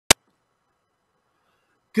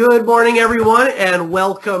Good morning, everyone, and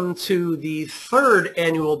welcome to the third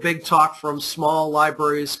annual Big Talk from Small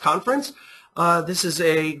Libraries Conference. This is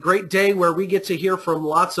a great day where we get to hear from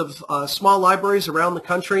lots of small libraries around the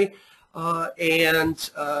country and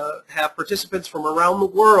have participants from around the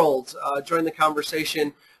world join the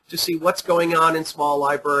conversation to see what's going on in small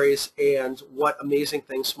libraries and what amazing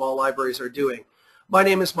things small libraries are doing. My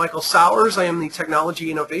name is Michael Sowers. I am the Technology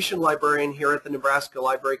Innovation Librarian here at the Nebraska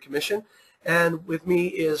Library Commission. And with me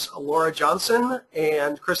is Laura Johnson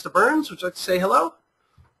and Krista Burns. Would you like to say hello?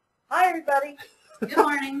 Hi, everybody. Good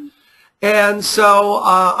morning. And so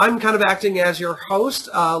I'm kind of acting as your host.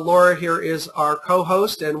 Laura here is our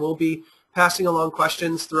co-host, and we'll be passing along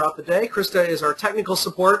questions throughout the day. Krista is our technical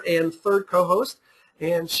support and third co-host,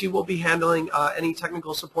 and she will be handling any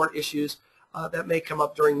technical support issues that may come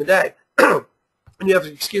up during the day. And you have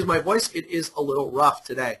to excuse my voice. It is a little rough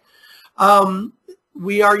today.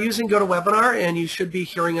 We are using GoToWebinar, and you should be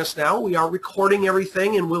hearing us now. We are recording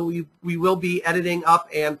everything, and we will be editing up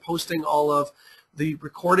and posting all of the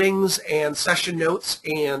recordings and session notes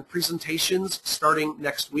and presentations starting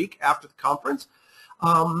next week after the conference.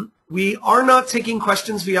 We are not taking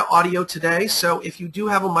questions via audio today, so if you do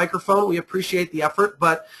have a microphone, we appreciate the effort,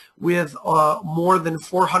 but with more than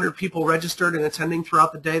 400 people registered and attending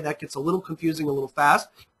throughout the day, that gets a little confusing a little fast.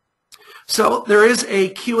 So there is a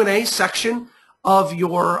Q&A section of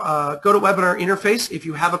your GoToWebinar interface. If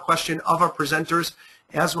you have a question of our presenters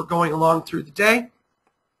as we're going along through the day,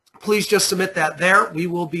 please just submit that there. We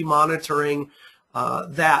will be monitoring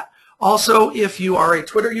that. Also, if you are a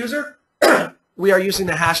Twitter user, we are using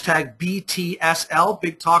the hashtag BTSL,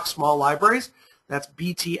 Big Talk Small Libraries. That's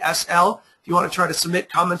BTSL. If you want to try to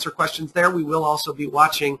submit comments or questions there, we will also be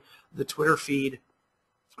watching the Twitter feed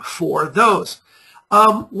for those.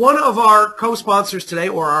 One of our co-sponsors today,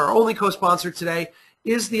 or our only co-sponsor today,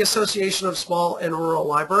 is the Association of Small and Rural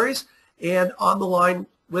Libraries. And on the line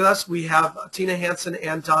with us, we have Tina Hansen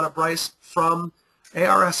and Donna Bryce from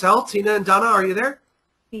ARSL. Tina and Donna, are you there?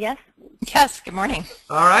 Yes. Yes, good morning.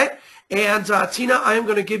 All right. And Tina, I am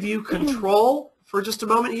going to give you control for just a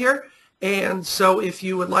moment here. And so if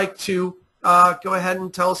you would like to go ahead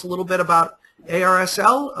and tell us a little bit about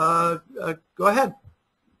ARSL, go ahead.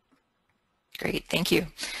 Great, thank you.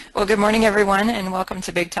 Well, good morning, everyone, and welcome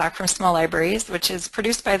to Big Talk from Small Libraries, which is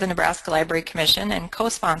produced by the Nebraska Library Commission and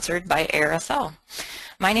co-sponsored by ARSL.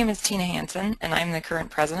 My name is Tina Hansen, and I'm the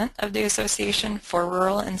current president of the Association for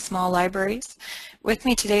Rural and Small Libraries. With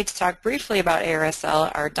me today to talk briefly about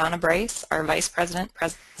ARSL are Donna Bryce, our vice president,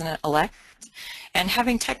 president-elect, and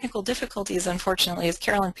having technical difficulties, unfortunately, is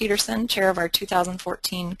Carolyn Peterson, chair of our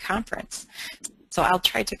 2014 conference. So I'll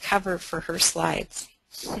try to cover for her slides.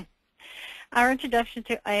 Our introduction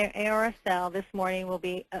to ARSL this morning will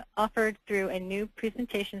be offered through a new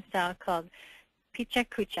presentation style called Picha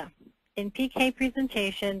Kucha. In PK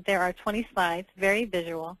presentation, there are 20 slides, very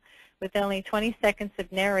visual, with only 20 seconds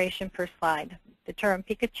of narration per slide. The term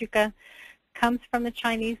Pikachuka comes from the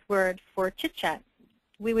Chinese word for chit-chat.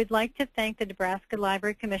 We would like to thank the Nebraska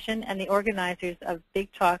Library Commission and the organizers of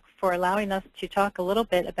Big Talk for allowing us to talk a little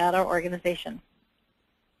bit about our organization.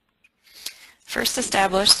 First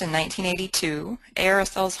established in 1982,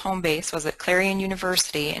 ARSL's home base was at Clarion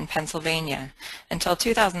University in Pennsylvania until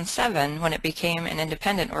 2007 when it became an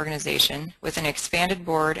independent organization with an expanded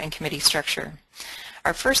board and committee structure.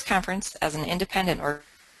 Our first conference as an independent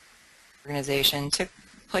organization took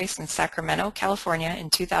place in Sacramento, California in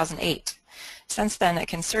 2008. Since then, a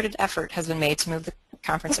concerted effort has been made to move the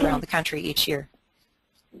conference around the country each year.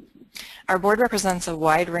 Our board represents a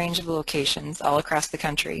wide range of locations all across the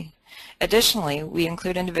country. Additionally, we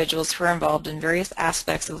include individuals who are involved in various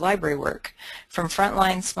aspects of library work, from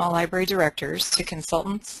frontline small library directors to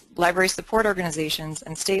consultants, library support organizations,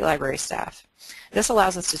 and state library staff. This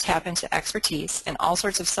allows us to tap into expertise in all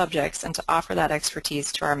sorts of subjects and to offer that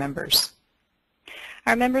expertise to our members.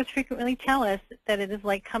 Our members frequently tell us that it is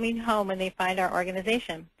like coming home when they find our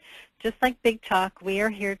organization. Just like Big Talk, we are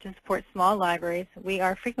here to support small libraries. We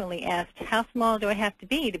are frequently asked, how small do I have to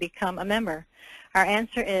be to become a member? Our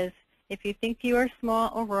answer is, if you think you are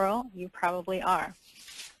small or rural, you probably are.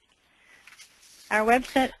 Our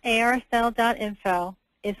website, arsl.info,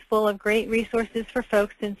 is full of great resources for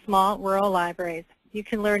folks in small rural libraries. You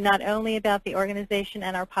can learn not only about the organization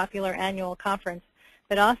and our popular annual conference,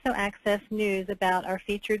 but also access news about our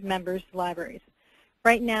featured members' libraries.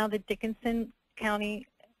 Right now, the Dickinson County,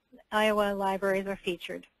 Iowa libraries are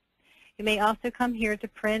featured. You may also come here to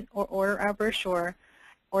print or order our brochure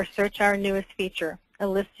or search our newest feature, a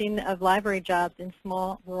listing of library jobs in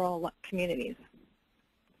small rural communities.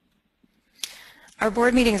 Our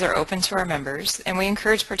board meetings are open to our members, and we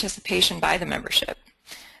encourage participation by the membership.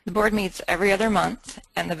 The board meets every other month,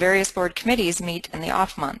 and the various board committees meet in the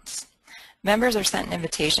off months. Members are sent an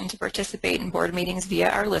invitation to participate in board meetings via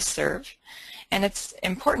our listserv, and it's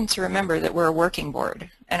important to remember that we're a working board,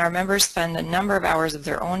 and our members spend a number of hours of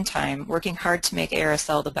their own time working hard to make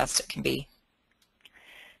ARSL the best it can be.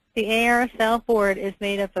 The ARSL board is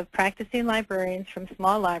made up of practicing librarians from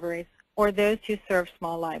small libraries or those who serve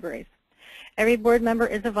small libraries. Every board member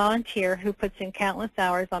is a volunteer who puts in countless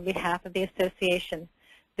hours on behalf of the association.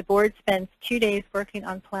 The board spends 2 days working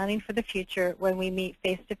on planning for the future when we meet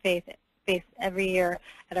face-to-face every year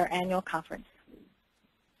at our annual conference.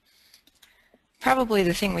 Probably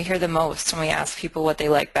the thing we hear the most when we ask people what they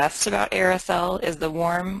like best about ARSL is the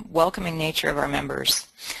warm, welcoming nature of our members.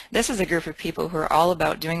 This is a group of people who are all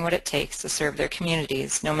about doing what it takes to serve their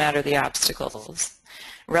communities, no matter the obstacles.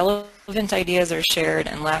 Relevant ideas are shared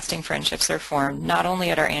and lasting friendships are formed, not only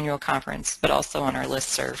at our annual conference, but also on our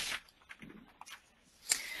listserv.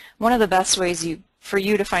 One of the best ways for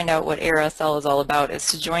you to find out what ARSL is all about is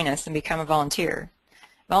to join us and become a volunteer.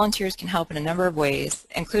 Volunteers can help in a number of ways,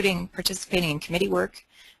 including participating in committee work,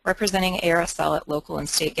 representing ARSL at local and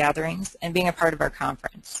state gatherings, and being a part of our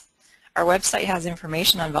conference. Our website has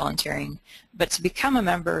information on volunteering, but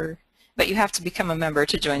you have to become a member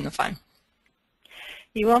to join the fun.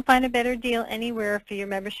 You won't find a better deal anywhere for your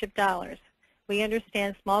membership dollars. We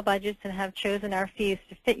understand small budgets and have chosen our fees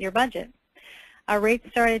to fit your budget. Our rates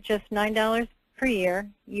start at just $9 per year.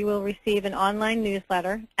 You will receive an online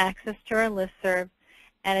newsletter, access to our listserv,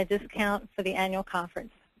 and a discount for the annual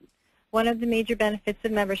conference. One of the major benefits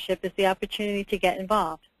of membership is the opportunity to get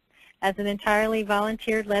involved. As an entirely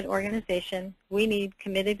volunteer-led organization, we need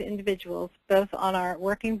committed individuals both on our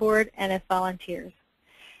working board and as volunteers.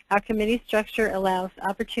 Our committee structure allows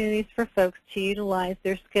opportunities for folks to utilize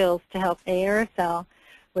their skills to help ARSL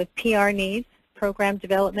with PR needs, program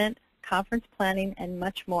development, conference planning, and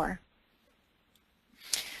much more.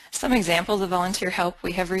 Some examples of volunteer help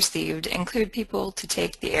we have received include people to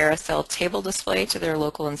take the ARSL table display to their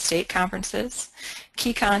local and state conferences,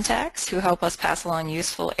 key contacts who help us pass along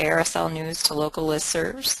useful ARSL news to local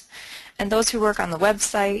listservs, and those who work on the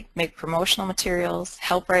website, make promotional materials,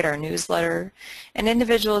 help write our newsletter, and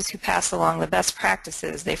individuals who pass along the best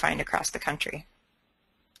practices they find across the country.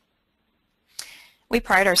 We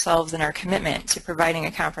pride ourselves in our commitment to providing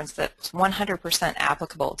a conference that's 100%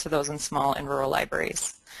 applicable to those in small and rural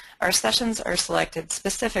libraries. Our sessions are selected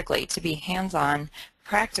specifically to be hands-on,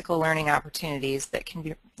 practical learning opportunities that can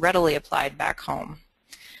be readily applied back home.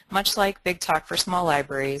 Much like Big Talk for Small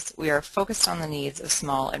Libraries, we are focused on the needs of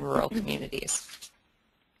small and rural communities.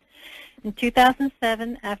 In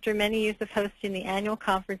 2007, after many years of hosting the annual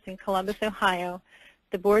conference in Columbus, Ohio,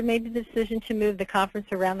 the board made the decision to move the conference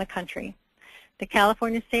around the country. The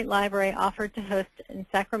California State Library offered to host in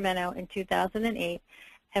Sacramento in 2008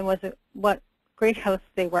 and was what great hosts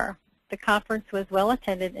they were. The conference was well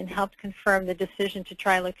attended and helped confirm the decision to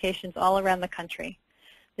try locations all around the country.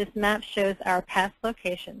 This map shows our past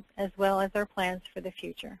locations as well as our plans for the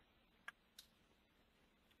future.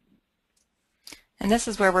 And this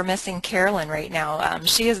is where we're missing Carolyn right now.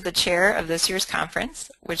 She is the chair of this year's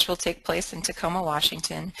conference, which will take place in Tacoma,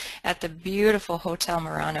 Washington, at the beautiful Hotel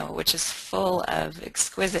Murano, which is full of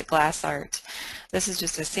exquisite glass art. This is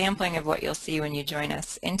just a sampling of what you'll see when you join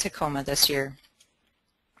us in Tacoma this year.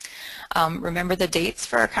 Remember, the dates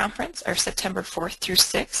for our conference are September 4th through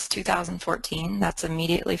 6th, 2014. That's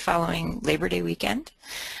immediately following Labor Day weekend.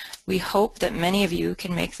 We hope that many of you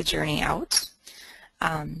can make the journey out.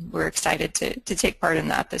 We're excited to take part in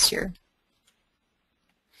that this year.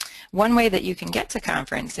 One way that you can get to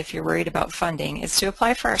conference if you're worried about funding is to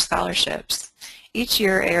apply for our scholarships. Each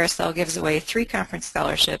year, ARSL gives away 3 conference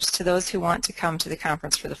scholarships to those who want to come to the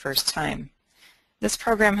conference for the first time. This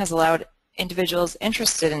program has allowed individuals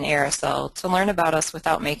interested in ARSL to learn about us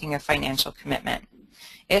without making a financial commitment.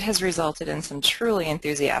 It has resulted in some truly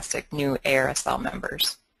enthusiastic new ARSL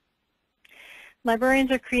members. Librarians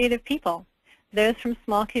are creative people. Those from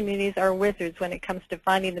small communities are wizards when it comes to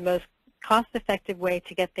finding the most cost-effective way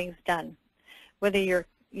to get things done. Whether you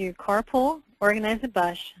carpool, organize a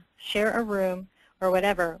bus, share a room, or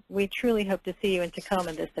whatever, we truly hope to see you in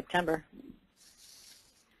Tacoma this September.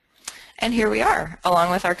 And here we are,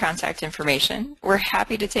 along with our contact information. We're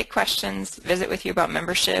happy to take questions, visit with you about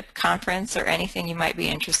membership, conference, or anything you might be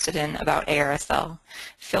interested in about ARSL.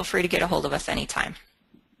 Feel free to get a hold of us anytime.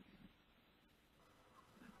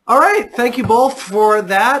 All right, thank you both for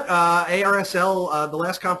that. ARSL, the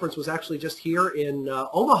last conference was actually just here in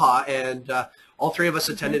Omaha, and all 3 of us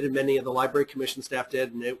attended, and many of the Library Commission staff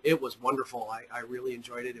did, and it was wonderful. I really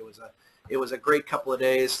enjoyed it. It was a great couple of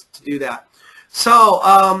days to do that.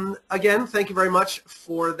 So again, thank you very much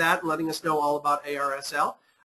for that and letting us know all about ARSL.